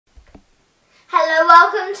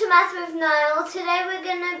Hello, welcome to Math with Nile. Today we're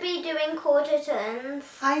going to be doing quarter turns.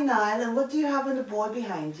 Hi Nile, and what do you have on the board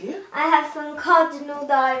behind you? I have some cardinal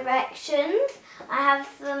directions, I have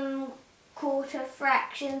some quarter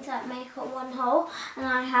fractions that make up one whole, and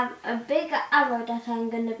I have a big arrow that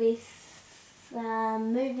I'm going to be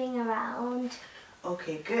moving around.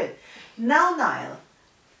 Okay, good. Now Nile,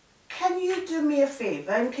 can you do me a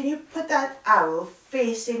favour and can you put that arrow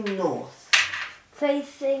facing north?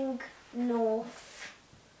 Facing north.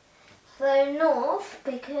 So north,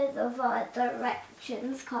 because of our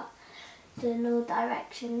directions, cardinal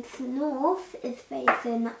directions, north is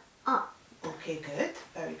facing up. Okay, good.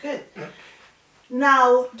 Very good.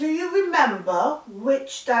 Now, do you remember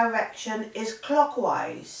which direction is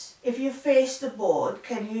clockwise? If you face the board,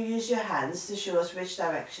 can you use your hands to show us which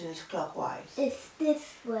direction is clockwise? It's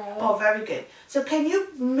this way. Oh, very good. So can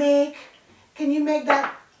you make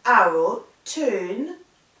that arrow turn,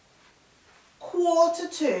 quarter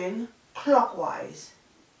turn clockwise?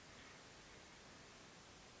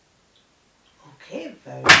 Okay,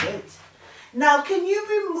 very good. Now, can you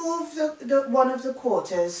remove the one of the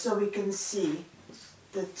quarters so we can see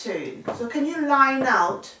the turn? So can you line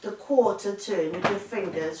out the quarter turn with your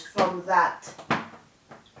fingers from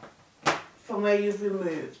where you've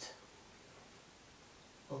removed?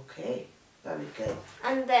 Okay, very good.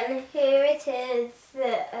 And then here it is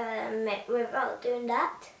without doing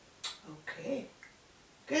that. Okay,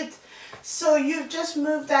 good. So you've just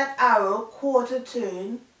moved that arrow quarter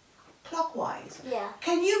turn clockwise. Yeah.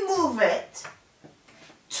 Can you move it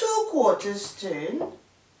 2 quarters turn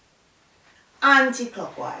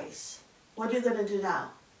anti-clockwise? What are you going to do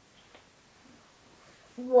now?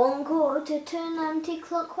 1 quarter turn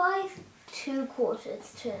anti-clockwise, 2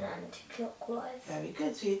 quarters turn anti-clockwise. Very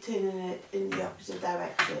good. So you're turning it in the opposite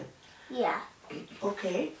direction. Yeah.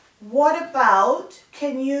 Okay. What about,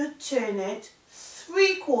 can you turn it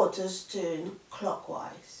 3 quarters turn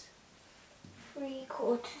clockwise? 3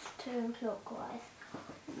 quarters turn clockwise.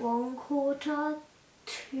 1 quarter,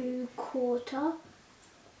 2 quarter,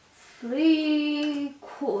 3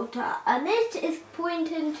 quarter. And it is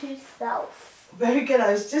pointing to south. Very good.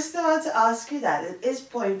 I was just about to ask you that. It is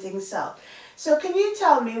pointing south. So can you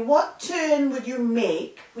tell me what turn would you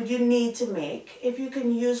need to make, if you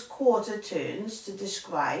can use quarter turns to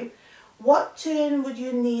describe, what turn would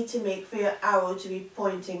you need to make for your arrow to be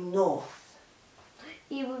pointing north?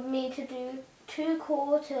 You would need to do 2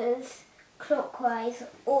 quarters clockwise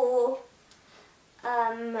or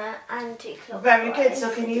anti-clockwise. Very good.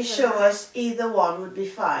 So can you show us either one would be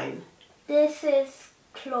fine? This is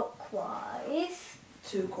clockwise.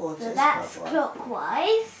 2 quarters. So that's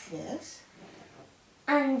clockwise. Yes.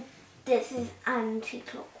 And this is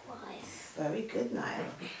anti-clockwise. Very good, Nile.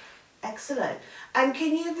 Excellent. And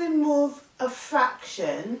can you remove a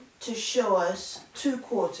fraction to show us 2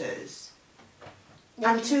 quarters?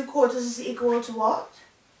 And 2 quarters is equal to what?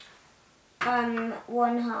 1/2.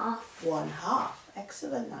 1/2.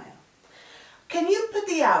 Excellent, Nile. Can you put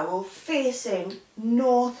the arrow facing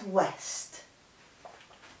northwest?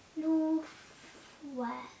 Northwest.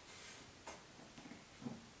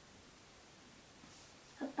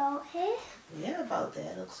 About here? Yeah, about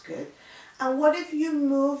there. Looks good. And what if you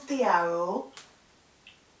move the arrow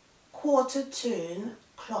quarter turn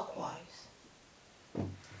clockwise?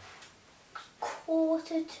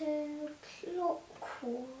 Quarter turn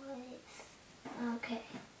clockwise. Okay.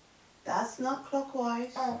 That's not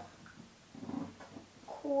clockwise. Oh.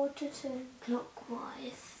 Quarter turn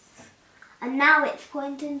clockwise. And now it's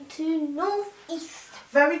pointing to northeast.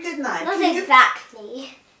 Very good, Nile. Not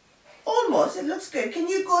exactly. Almost, it looks good. Can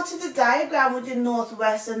you go to the diagram with your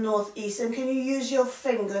northwest and northeast, and can you use your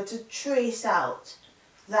finger to trace out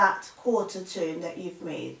that quarter turn that you've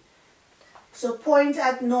made? So point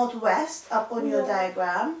at northwest up on your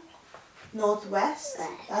diagram. Northwest,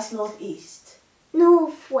 that's northeast.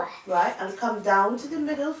 Northwest. Right, and come down to the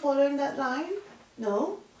middle following that line.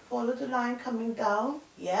 No, follow the line coming down.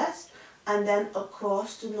 Yes, and then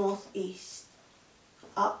across to northeast.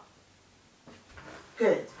 Up.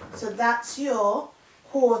 Good. So that's your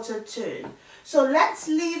quarter turn. So let's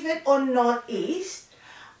leave it on northeast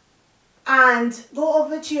and go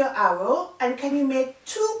over to your arrow, and can you make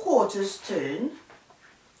 2 quarters turn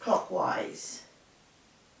clockwise?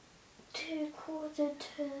 2 quarter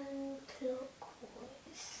turn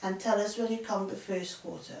clockwise. And tell us when you count the first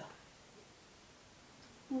quarter.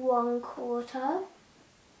 1 quarter.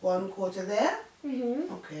 1 quarter there?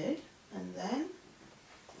 Mm-hmm. Okay. And then?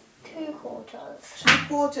 2 quarters. 2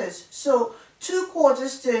 quarters. So 2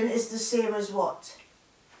 quarters turn is the same as what?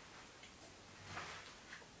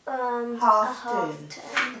 half a turn.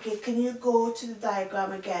 turn. Okay, can you go to the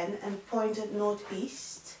diagram again and point at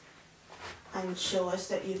northeast and show us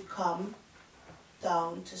that you've come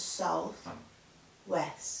down to south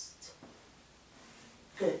west?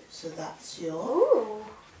 Good, so that's your... Ooh.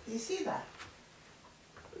 You see that?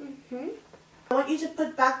 Mhm. I want you to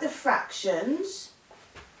put back the fractions,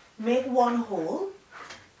 make one whole.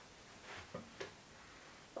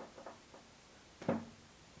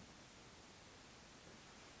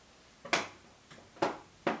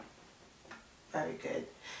 Very good.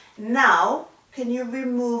 Now, can you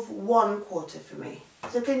remove 1/4 for me?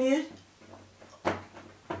 So can you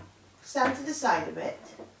stand to the side a bit?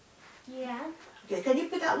 Yeah. Okay, can you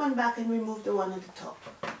put that one back and remove the one at the top?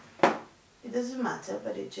 It doesn't matter,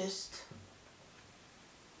 but it just...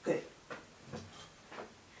 Good.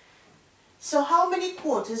 So how many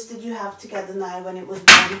quarters did you have together now when it was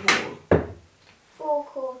one whole? 4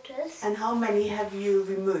 quarters. And how many have you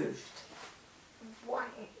removed? 1.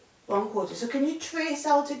 1/4. So can you trace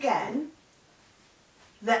out again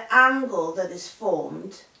the angle that is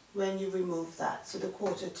formed when you remove that? So the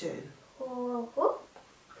quarter turn. 4.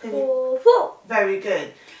 Can you? Very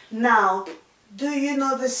good. Now, do you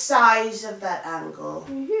know the size of that angle?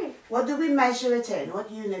 Mhm. What do we measure it in? What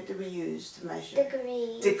unit do we use to measure?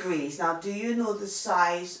 Degrees. Degrees. Now, do you know the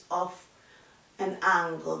size of an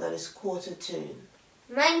angle that is quarter turn?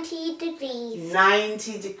 90 degrees.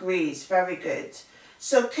 90 degrees. Very good.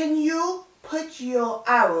 So can you put your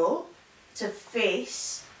arrow to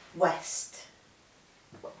face west?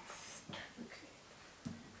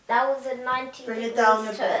 That was a 90 Bring degrees it down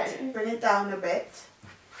a turn. bit. Bring it down a bit.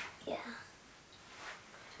 Yeah.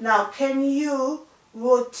 Now, can you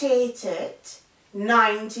rotate it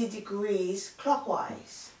 90 degrees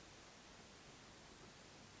clockwise?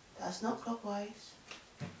 That's not clockwise.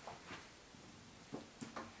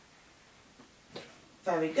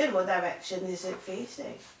 Very good. What direction is it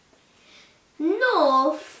facing?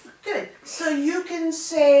 North. Good. So you can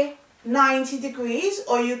say 90 degrees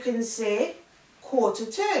or you can say quarter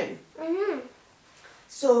turn. Mhm.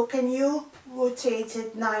 So can you rotate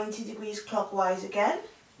it 90 degrees clockwise again?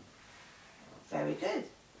 Very good.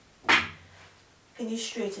 Can you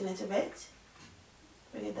straighten it a bit?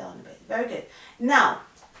 Bring it down a bit. Very good. Now,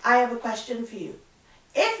 I have a question for you.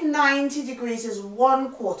 If 90 degrees is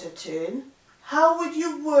 1/4 turn, how would you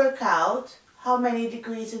work out how many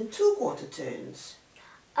degrees in 2/4 turns?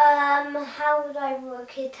 How would I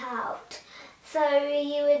work it out? So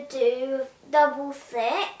you would do double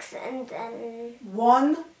 6 and then...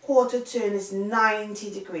 1/4 turn is 90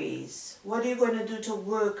 degrees. What are you going to do to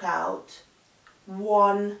work out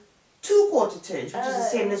 2/4 turns, which is the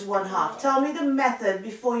same as 1/2? Tell me the method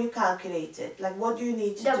before you calculate it. Like, what do you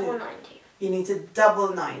need to do? Double 90. You need to double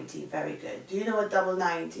 90. Very good. Do you know what double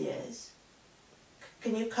 90 is?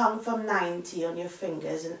 Can you count from 90 on your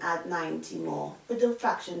fingers and add 90 more? Put the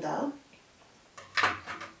fraction down.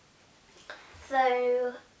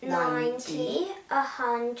 So 90, 90,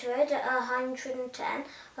 100, 110,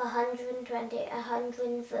 120,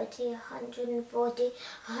 130, 140,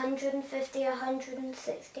 150,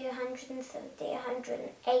 160, 170,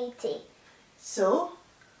 180. So,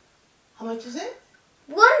 how much is it?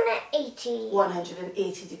 180.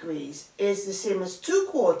 180 degrees is the same as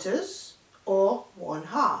 2/4 or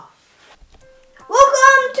 1/2.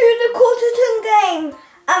 Welcome to the quarter turn game.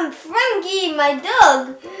 And Frankie, my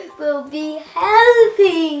dog, will be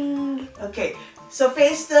helping. Okay, so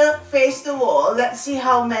face the wall. Let's see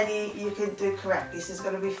how many you can do correctly. This is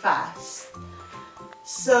going to be fast.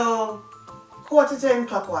 So, quarter turn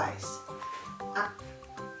clockwise.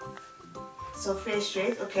 So face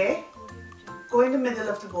straight, okay? Go in the middle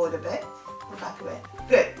of the board a bit. Go back a bit.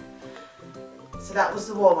 Good. So that was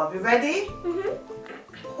the warm up. You ready? Mhm.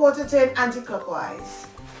 Quarter turn anti-clockwise.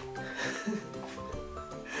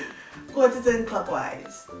 Quarter turn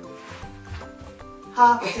clockwise.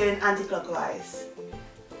 Half a turn anti-clockwise.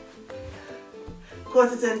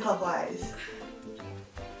 Quarter turn clockwise.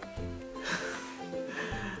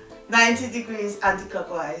 90 degrees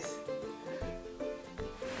anti-clockwise.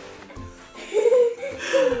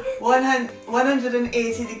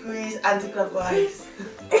 180 degrees anti-clockwise.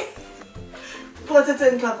 Quarter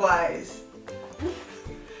turn clockwise.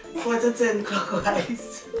 Quarter turn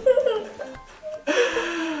clockwise.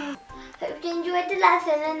 Hope you enjoyed the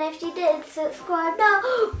lesson, and if you did, subscribe now.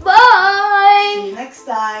 Bye! See you next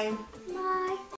time.